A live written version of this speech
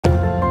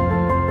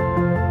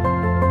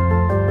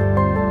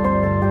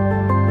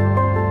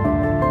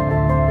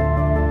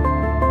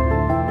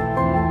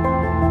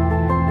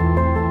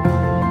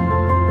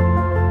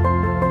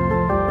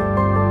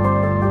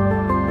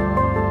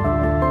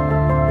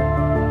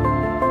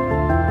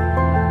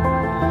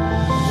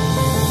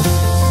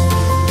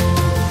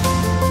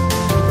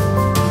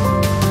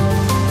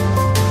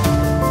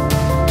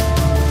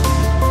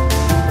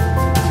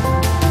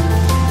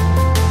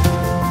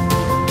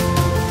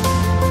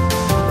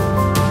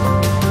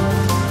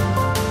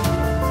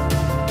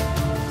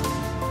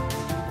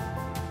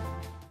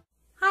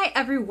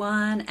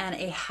everyone, and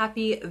a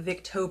happy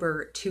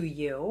Victober to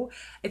you.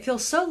 It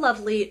feels so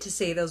lovely to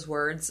say those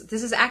words.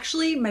 This is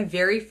actually my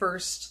very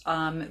first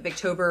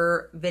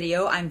Victober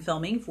video I'm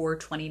filming for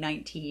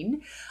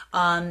 2019.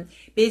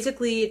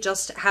 Basically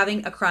just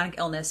having a chronic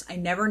illness. I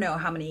never know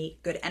how many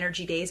good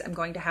energy days I'm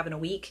going to have in a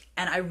week,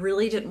 and I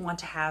really didn't want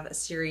to have a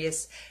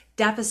serious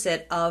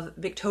deficit of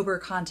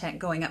Victober content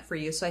going up for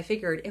you. So I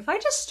figured if I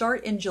just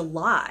start in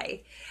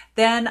July,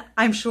 then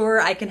I'm sure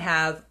I can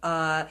have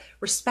a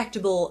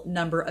respectable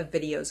number of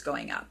videos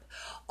going up.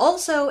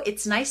 Also,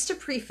 it's nice to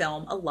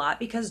pre-film a lot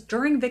because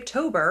during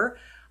Victober,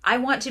 I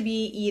want to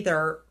be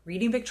either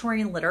reading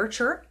Victorian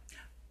literature,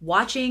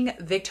 watching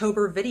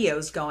Victober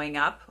videos going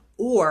up,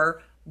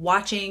 or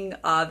watching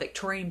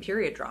Victorian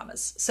period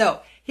dramas.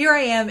 So here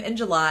I am in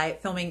July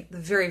filming the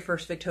very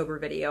first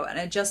Victober video, and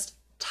it just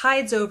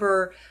tides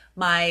over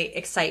my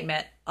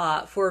excitement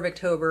for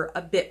Victober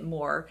a bit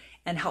more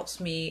and helps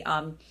me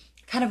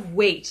kind of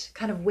wait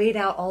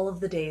out all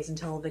of the days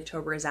until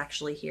Victober is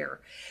actually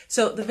here.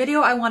 So the video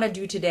I want to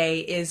do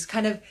today is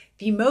kind of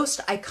the most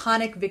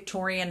iconic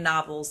Victorian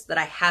novels that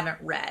I haven't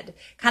read.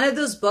 Kind of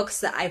those books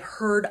that I've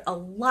heard a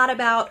lot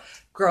about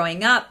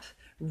growing up,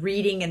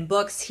 reading in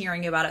books,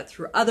 hearing about it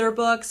through other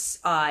books,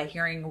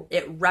 hearing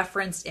it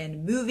referenced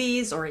in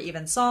movies or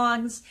even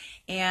songs,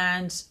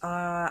 and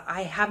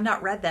I have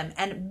not read them.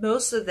 And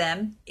most of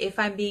them, if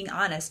I'm being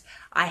honest,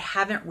 I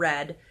haven't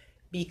read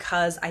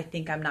because I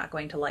think I'm not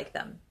going to like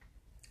them.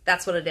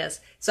 That's what it is.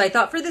 So I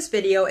thought for this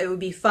video, it would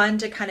be fun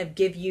to kind of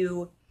give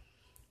you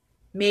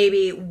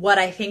maybe what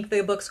I think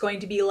the book's going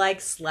to be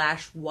like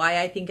 /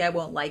 why I think I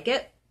won't like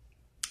it.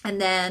 And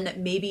then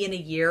maybe in a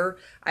year,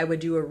 I would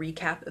do a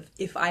recap of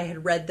if I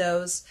had read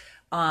those.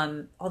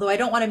 Although I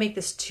don't want to make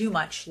this too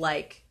much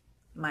like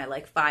my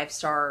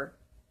 5-star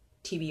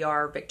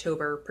TBR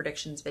Victober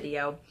predictions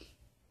video.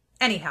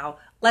 Anyhow,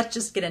 let's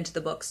just get into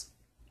the books.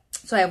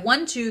 So I have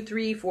 1, 2,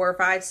 3, 4,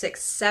 5,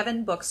 6,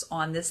 7 books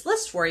on this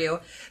list for you.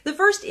 The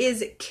first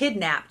is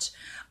Kidnapped.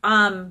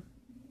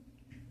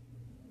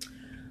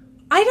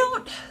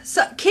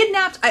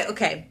 Kidnapped,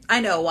 I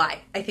know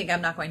why I think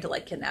I'm not going to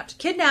like Kidnapped.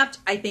 Kidnapped,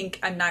 I think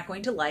I'm not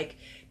going to like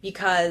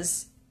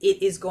because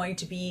it is going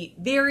to be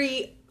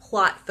very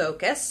plot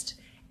focused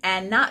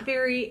and not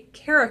very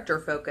character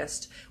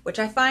focused, which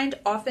I find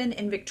often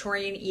in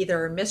Victorian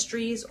either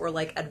mysteries or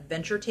like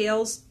adventure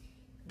tales,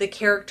 the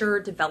character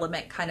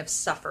development kind of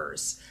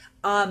suffers.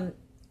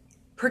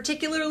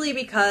 Particularly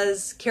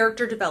because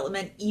character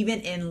development,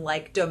 even in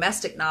like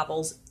domestic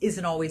novels,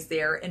 isn't always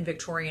there in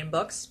Victorian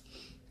books.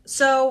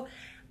 So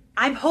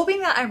I'm hoping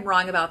that I'm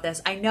wrong about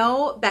this. I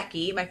know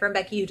Becky, my friend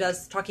Becky, who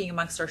does Talking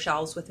Amongst Our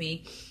Shelves with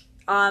me,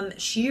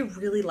 she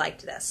really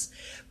liked this,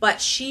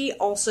 but she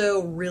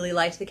also really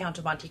liked The Count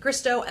of Monte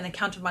Cristo, and The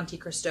Count of Monte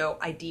Cristo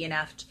I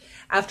DNF'd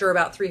after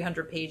about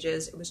 300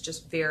 pages. It was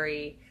just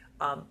very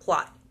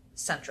plot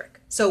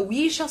centric. So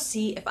we shall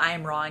see if I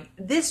am wrong.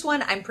 This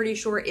one I'm pretty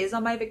sure is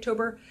on my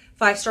Victober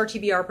 5-star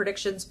TBR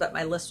predictions, but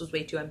my list was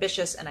way too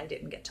ambitious and I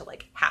didn't get to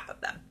like half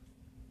of them.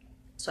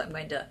 So I'm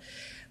going to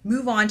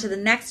move on to the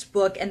next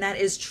book, and that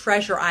is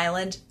Treasure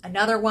Island,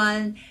 another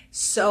one.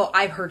 So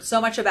I've heard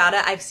so much about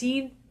it. I've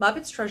seen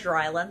Muppets Treasure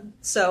Island,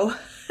 so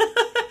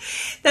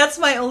that's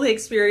my only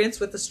experience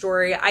with the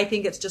story. I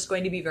think it's just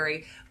going to be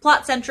very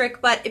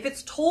plot-centric, but if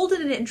it's told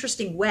in an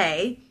interesting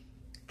way,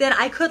 then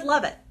I could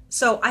love it.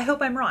 So I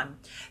hope I'm wrong.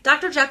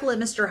 Dr. Jekyll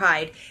and Mr.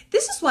 Hyde.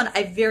 This is one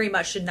I very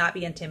much should not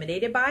be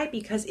intimidated by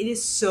because it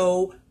is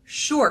so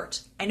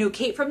short. I know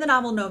Kate from the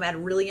novel Nomad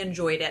really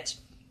enjoyed it.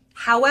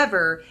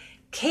 However,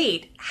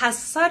 Kate has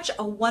such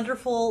a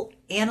wonderful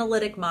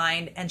analytic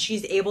mind, and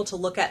she's able to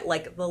look at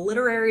like the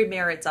literary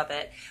merits of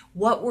it.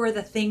 What were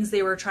the things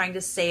they were trying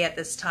to say at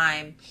this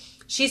time?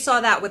 She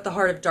saw that with The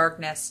Heart of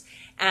Darkness,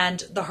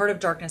 and The Heart of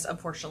Darkness,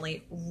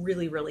 unfortunately,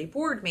 really, really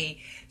bored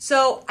me.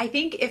 So I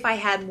think if I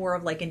had more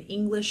of like an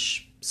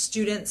English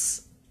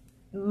student's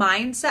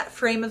mindset,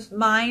 frame of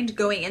mind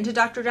going into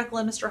Dr. Jekyll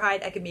and Mr.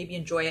 Hyde, I could maybe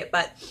enjoy it,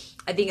 but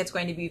I think it's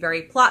going to be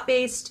very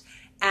plot-based,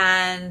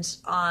 and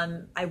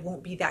I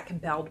won't be that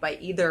compelled by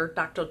either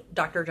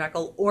Dr.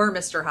 Jekyll or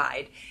Mr.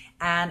 Hyde.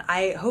 And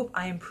I hope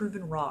I am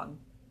proven wrong.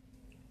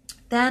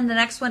 Then the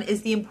next one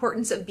is The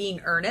Importance of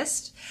Being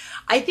Earnest.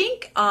 I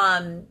think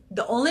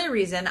the only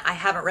reason I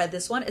haven't read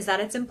this one is that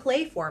it's in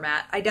play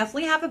format. I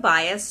definitely have a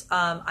bias.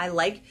 I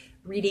like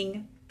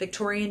reading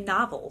Victorian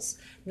novels,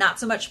 not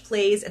so much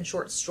plays and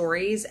short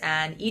stories.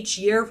 And each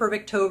year for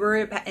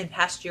Victober, in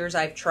past years,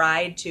 I've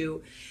tried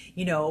to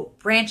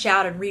branch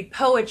out and read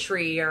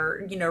poetry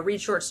or,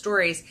 read short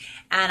stories.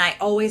 And I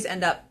always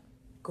end up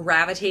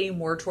gravitating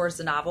more towards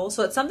the novel.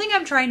 So it's something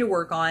I'm trying to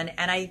work on.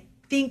 And I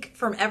think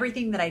from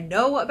everything that I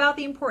know about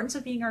The Importance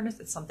of Being Earnest,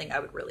 it's something I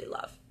would really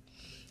love.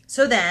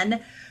 So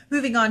then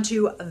moving on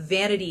to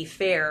Vanity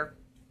Fair.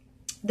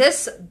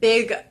 This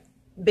big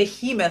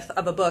behemoth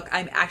of a book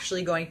I'm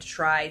actually going to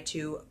try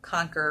to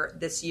conquer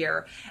this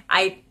year.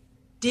 I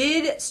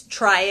did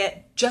try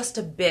it just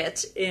a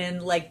bit in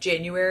like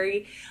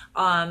January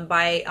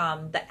by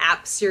the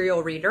app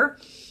Serial Reader,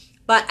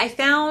 but I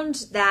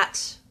found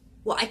that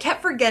Well, I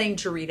kept forgetting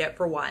to read it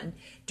for one,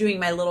 doing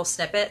my little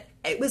snippet.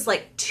 It was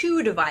like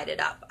too divided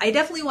up. I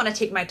definitely want to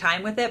take my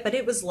time with it, but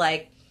it was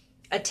like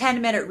a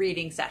 10-minute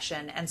reading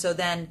session. And so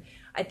then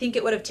I think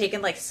it would have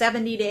taken like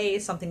 70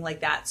 days, something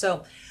like that.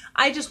 So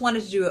I just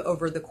wanted to do it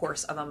over the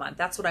course of a month.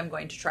 That's what I'm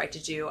going to try to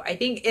do. I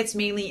think it's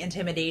mainly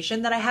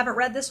intimidation that I haven't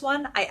read this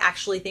one. I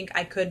actually think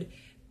I could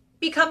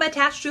become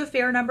attached to a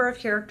fair number of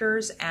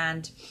characters,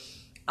 and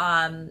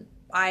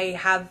I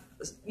have,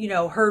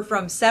 heard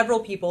from several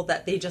people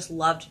that they just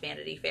loved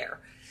Vanity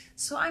Fair.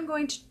 So I'm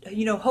going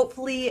to,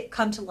 hopefully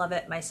come to love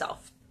it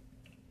myself.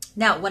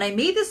 Now, when I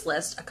made this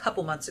list a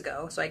couple months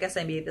ago, so I guess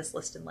I made this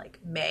list in like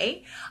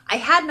May, I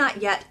had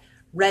not yet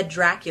read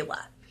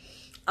Dracula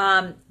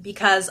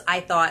because I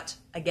thought,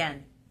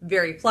 again,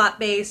 very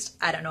plot-based.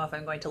 I don't know if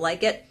I'm going to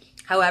like it.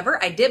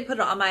 However, I did put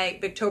it on my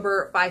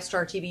Victober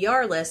 5-star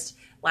TBR list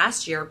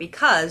last year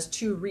because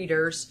two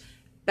readers,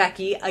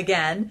 Becky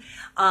again,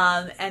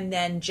 and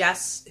then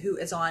Jess, who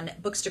is on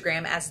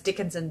Bookstagram as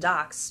Dickens and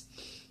Docs,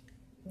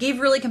 gave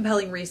really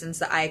compelling reasons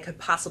that I could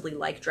possibly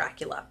like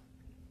Dracula.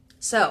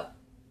 So,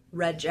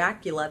 read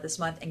Dracula this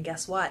month, and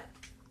guess what?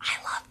 I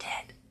loved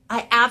it.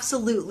 I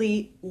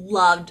absolutely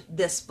loved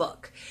this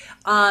book.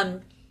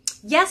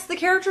 Yes, the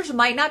characters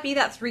might not be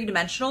that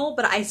three-dimensional,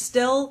 but I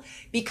still,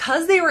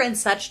 because they were in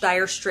such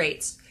dire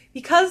straits,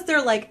 because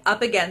they're like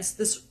up against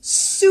this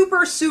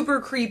super, super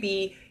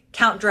creepy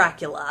Count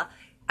Dracula,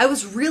 I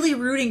was really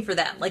rooting for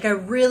them. Like, I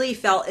really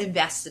felt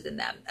invested in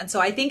them. And so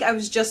I think I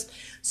was just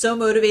so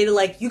motivated,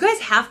 like, you guys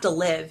have to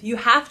live. You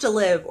have to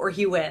live or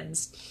he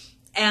wins.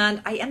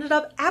 And I ended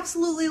up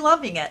absolutely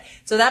loving it.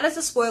 So that is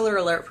a spoiler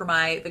alert for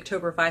my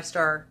Victober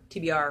 5-star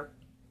TBR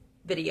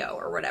video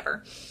or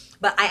whatever.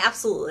 But I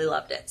absolutely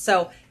loved it.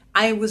 So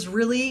I was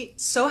really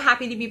so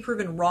happy to be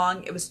proven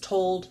wrong. It was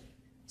told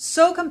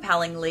so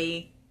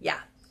compellingly.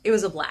 Yeah, it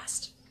was a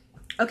blast.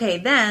 Okay,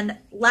 then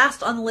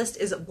last on the list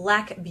is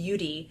Black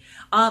Beauty.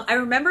 I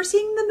remember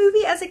seeing the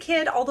movie as a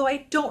kid, although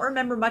I don't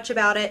remember much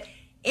about it.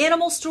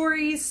 Animal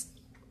stories,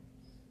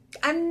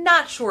 I'm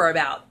not sure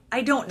about.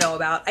 I don't know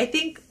about. I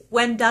think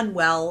when done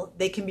well,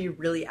 they can be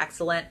really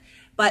excellent.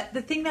 But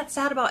the thing that's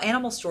sad about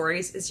animal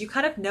stories is you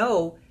kind of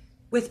know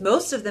with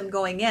most of them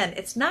going in,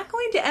 it's not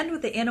going to end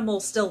with the animal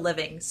still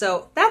living.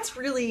 So that's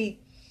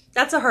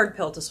a hard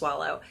pill to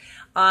swallow.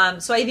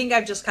 So I think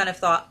I've just kind of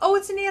thought, oh,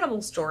 it's an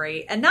animal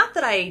story. And not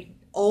that I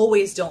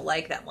always don't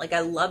like them. Like,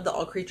 I love the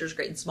All Creatures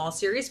Great and Small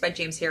series by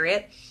James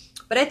Herriot.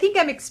 But I think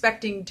I'm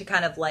expecting to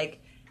kind of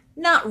like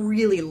not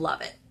really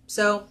love it.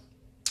 So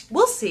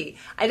we'll see.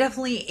 I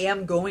definitely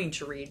am going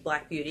to read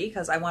Black Beauty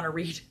because I want to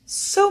read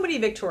so many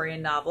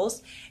Victorian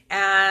novels.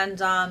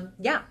 And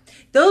yeah,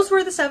 those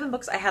were the 7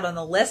 books I had on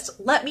the list.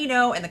 Let me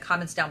know in the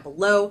comments down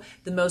below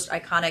the most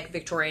iconic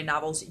Victorian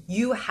novels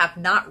you have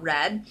not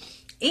read.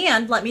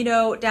 And let me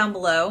know down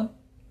below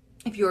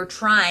if you're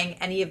trying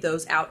any of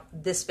those out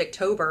this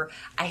Victober.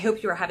 I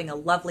hope you are having a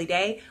lovely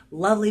day,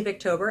 lovely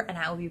Victober, and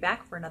I will be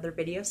back for another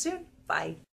video soon. Bye.